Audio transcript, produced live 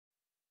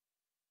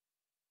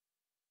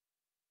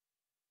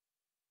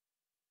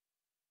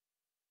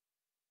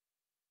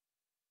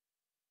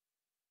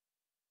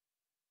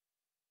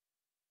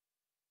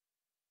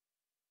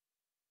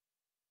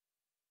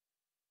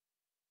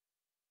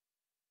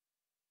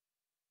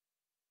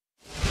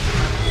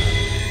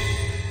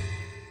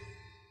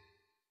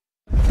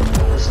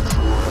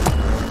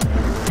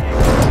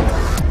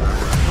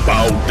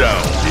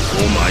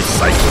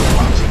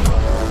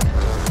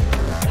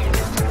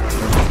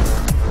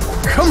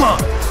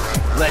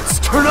Let's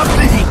turn up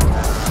the heat!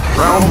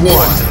 Round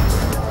one.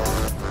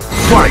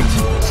 Fight!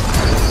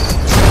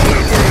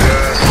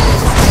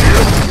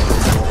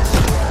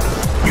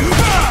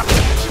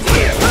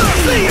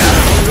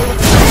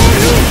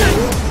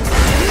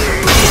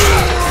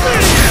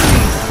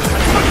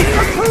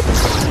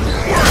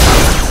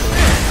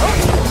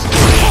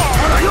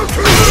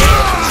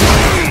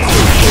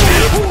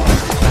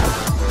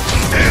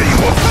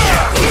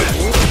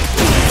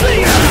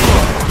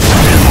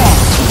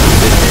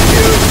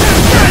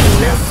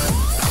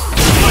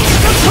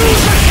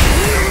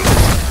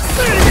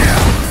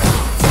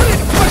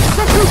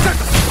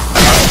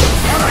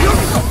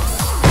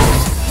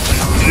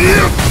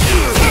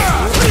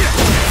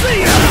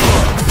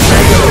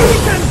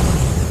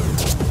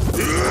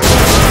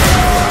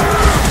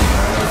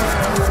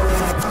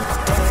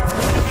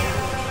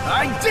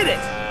 I did it!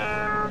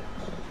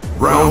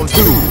 Round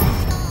two.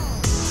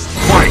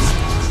 Fight!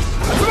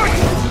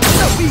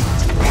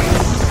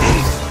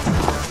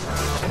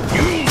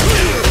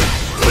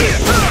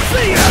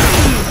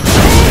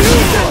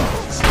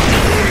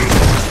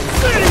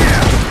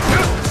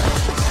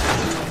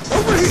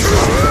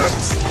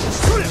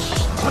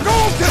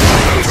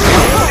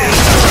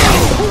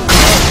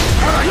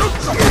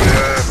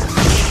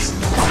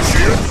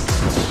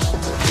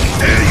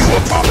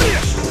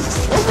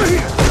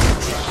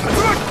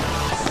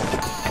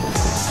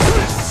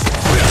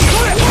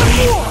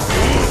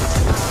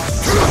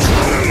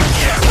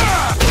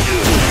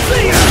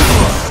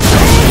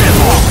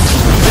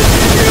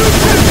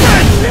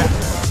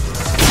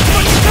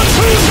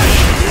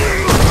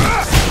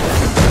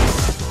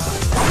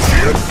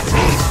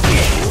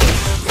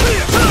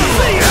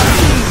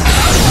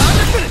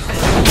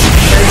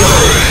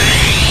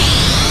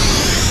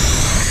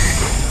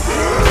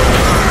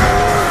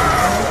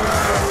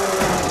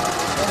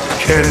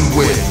 Ken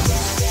wins.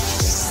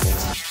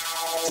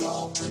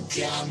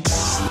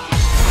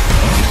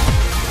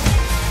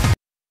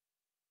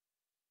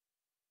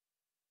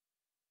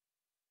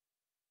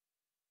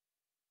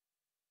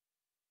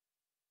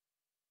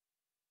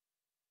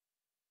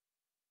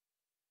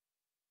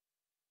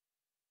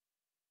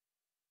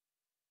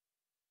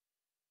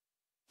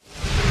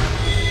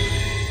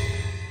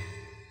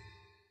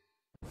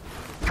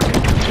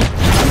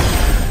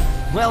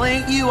 Well,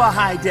 ain't you a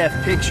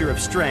high-def picture of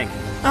strength?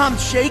 I'm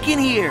shaking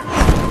here.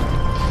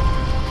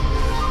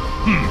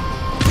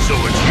 So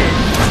it's you.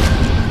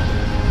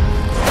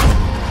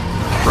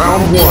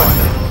 Round one.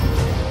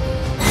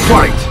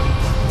 Fight!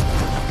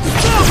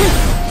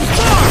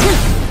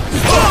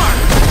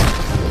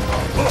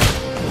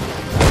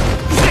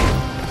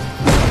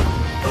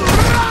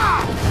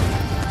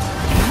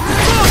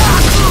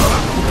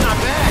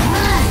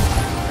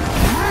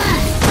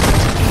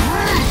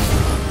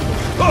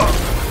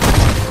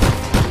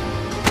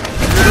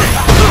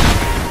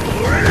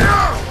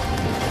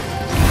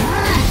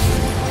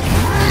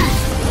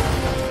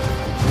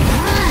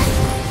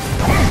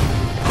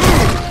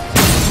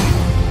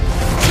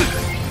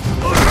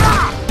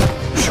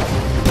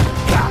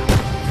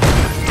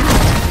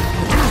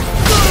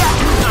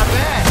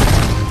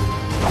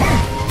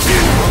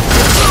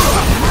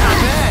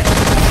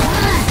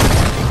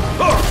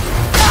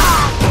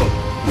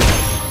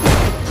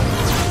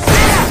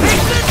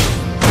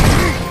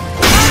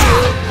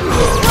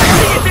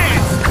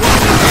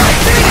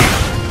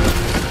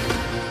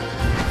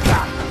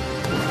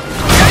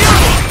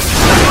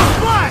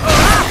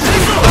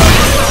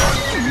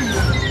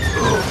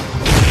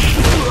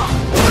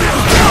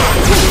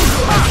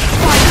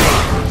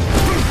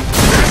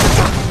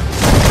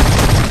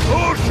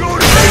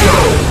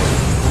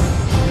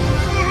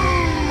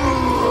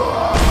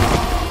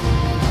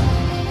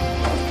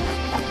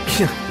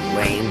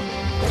 Lame.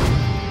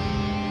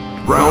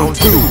 Round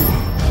two.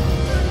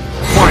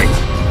 Fight!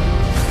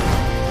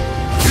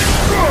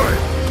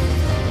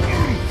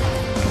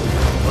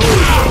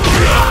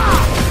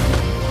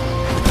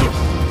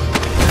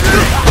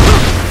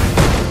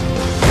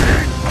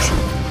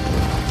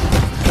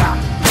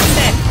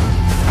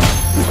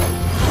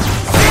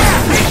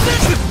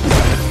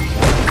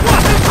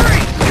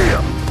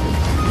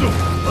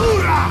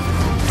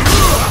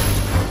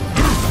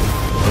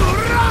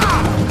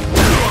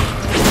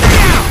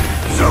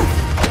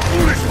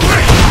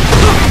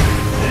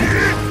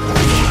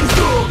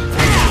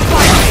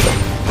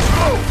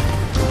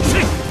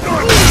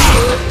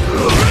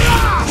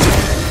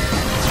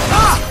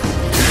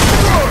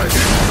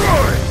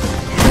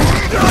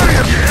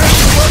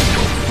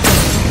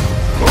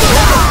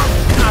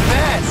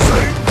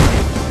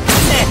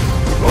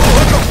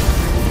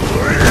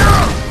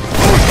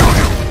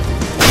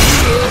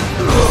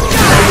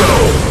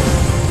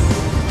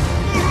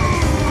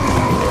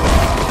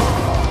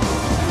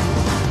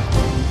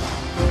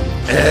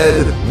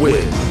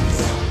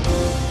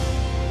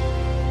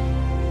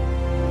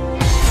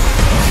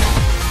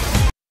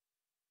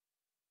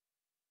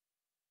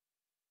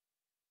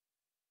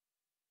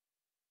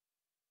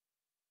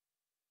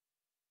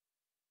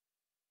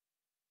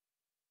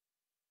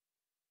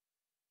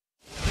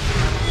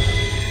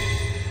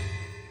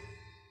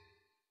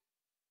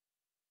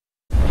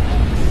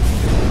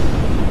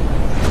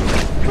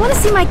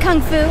 Want to see my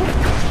kung fu?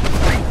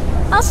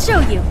 I'll show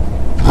you.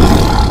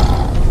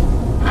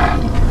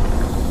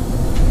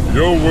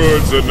 Your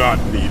words are not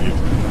needed.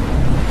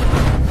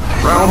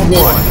 Round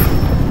 1.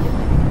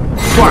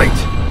 Fight!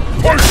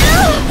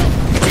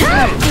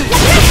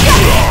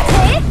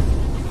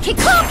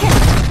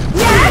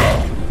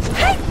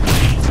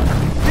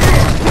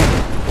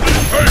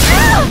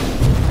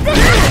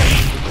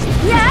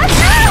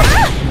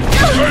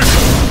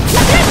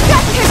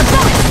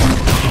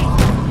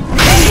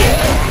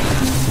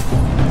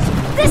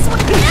 This one.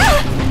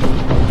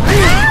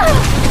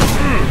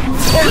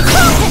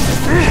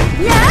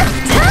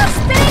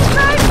 Spinning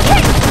bird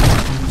kick.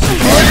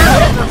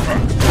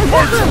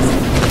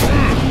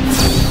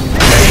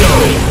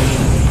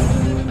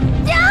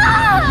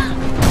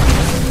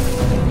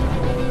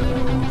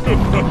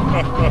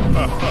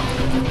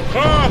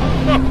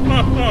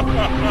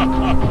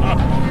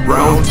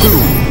 Round 2.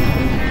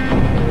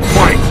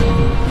 Fight!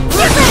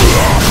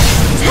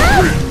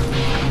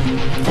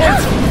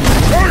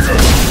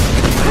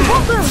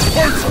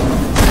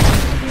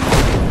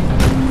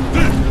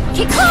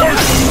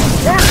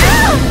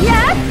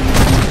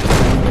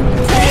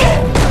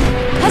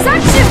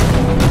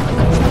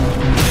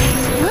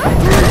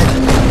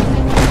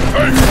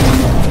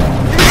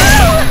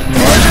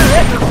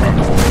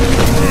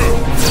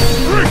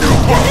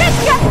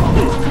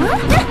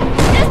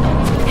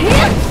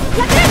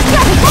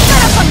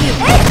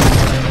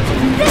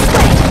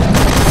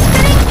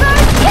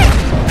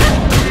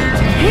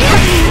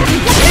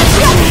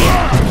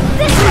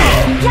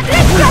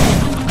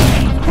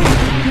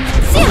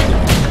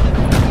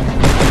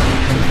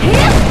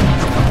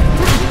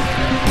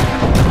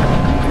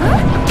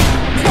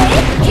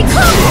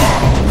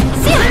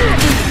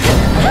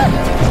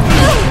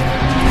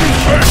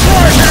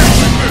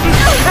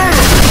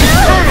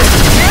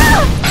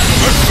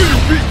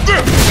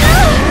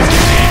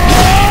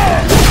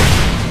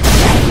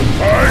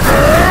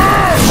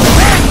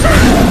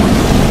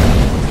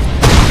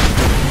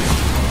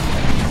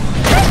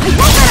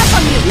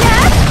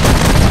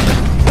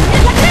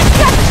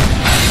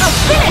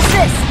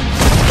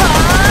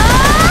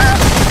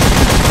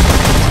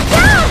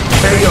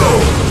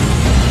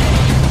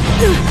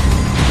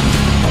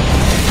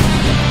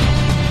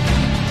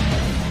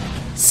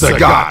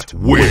 Sagat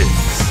wins!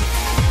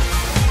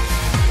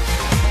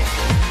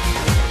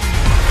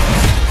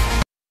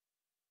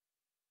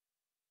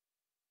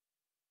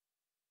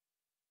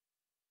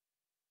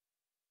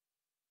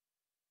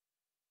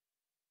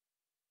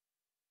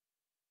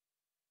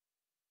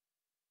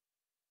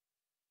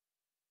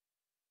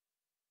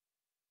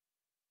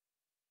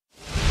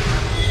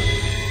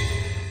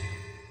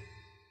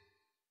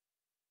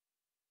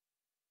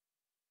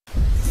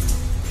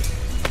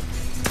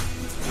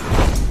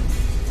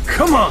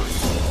 Come on!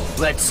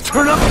 Let's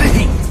turn up the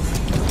heat!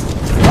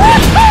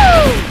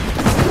 Woohoo!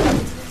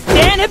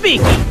 Dan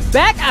Hibiki,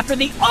 back after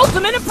the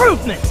ultimate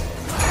improvement!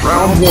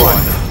 Round 1.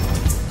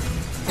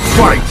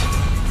 Fight!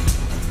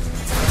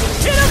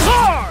 Hit him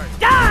hard!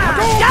 Down!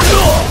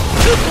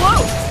 Too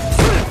close!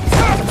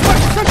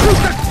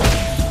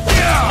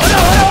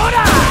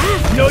 Ora!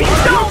 No, you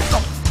don't!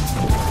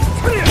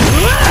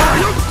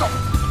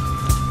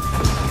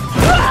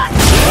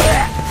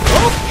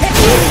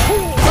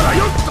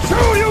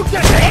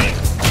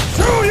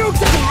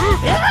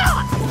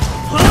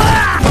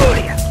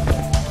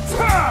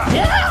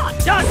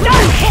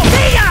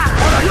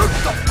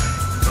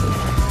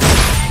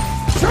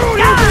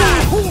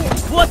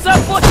 What's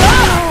up? What's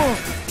up?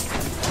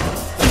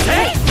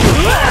 Hey!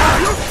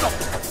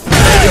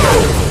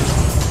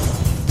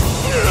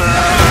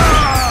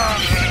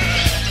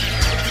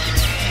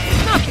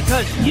 Not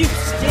because you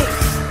stink.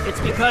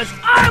 It's because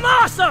I'm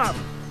awesome!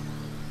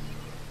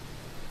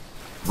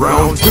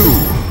 Round 2.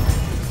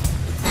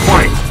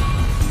 Fight!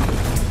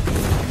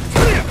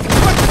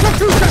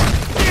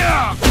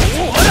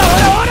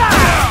 Ora!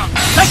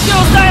 Sekyo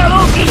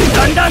Dialogi!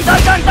 Dun dun dun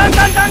dun dun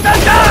dun dun dun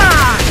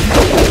dun!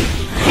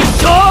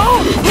 Hito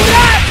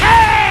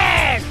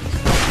Huracan!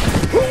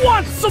 Who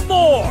wants some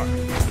more?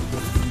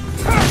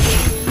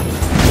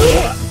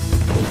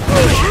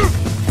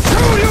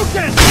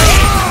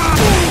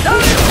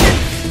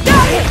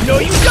 No,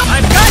 you don't!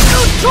 I've got no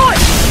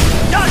choice!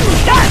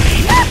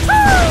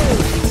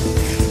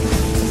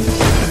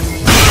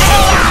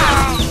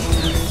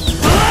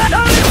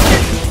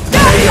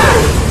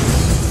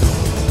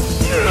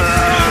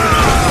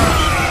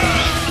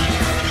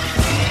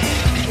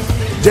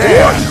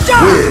 Dan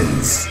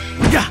wins!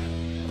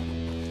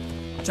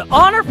 To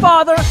honor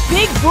Father,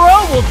 Big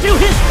Bro will do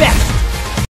his best!